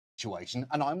situation,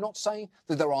 and I'm not saying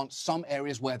that there aren't some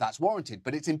areas where that's warranted,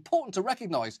 but it's important to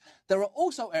recognise there are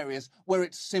also areas where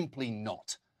it's simply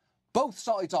not. Both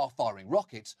sides are firing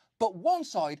rockets, but one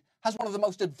side has one of the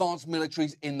most advanced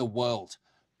militaries in the world.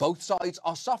 Both sides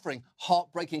are suffering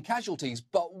heartbreaking casualties,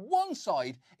 but one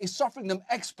side is suffering them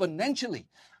exponentially.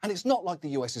 And it's not like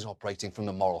the US is operating from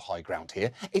the moral high ground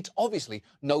here. It's obviously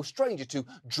no stranger to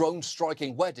drone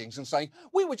striking weddings and saying,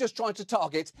 we were just trying to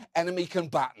target enemy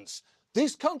combatants.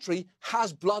 This country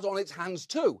has blood on its hands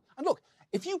too. And look,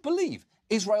 if you believe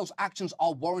Israel's actions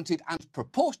are warranted and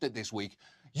proportionate this week,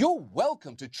 you're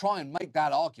welcome to try and make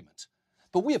that argument.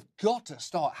 But we have got to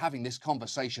start having this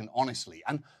conversation honestly,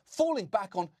 and falling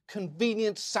back on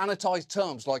convenient sanitized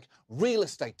terms like real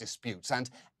estate disputes and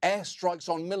airstrikes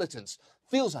on militants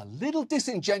feels a little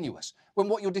disingenuous when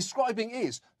what you're describing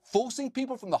is forcing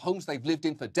people from the homes they've lived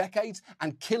in for decades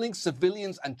and killing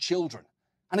civilians and children.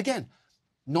 And again,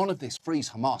 none of this frees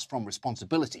Hamas from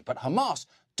responsibility, but Hamas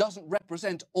doesn't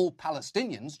represent all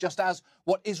Palestinians, just as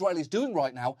what Israel is doing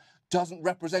right now doesn't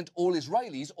represent all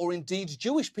Israelis or indeed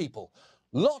Jewish people.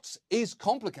 Lots is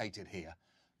complicated here,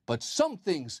 but some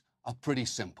things are pretty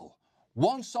simple.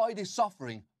 One side is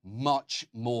suffering much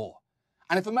more.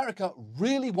 And if America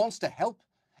really wants to help,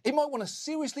 it might want to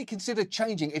seriously consider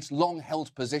changing its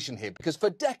long-held position here, because for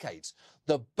decades,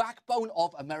 the backbone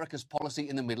of America's policy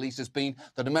in the Middle East has been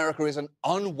that America is an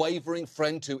unwavering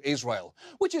friend to Israel,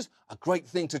 which is a great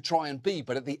thing to try and be.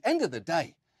 But at the end of the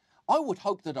day, I would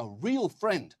hope that a real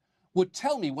friend would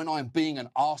tell me when I'm being an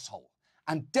arsehole,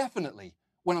 and definitely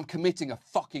when I'm committing a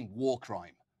fucking war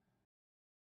crime.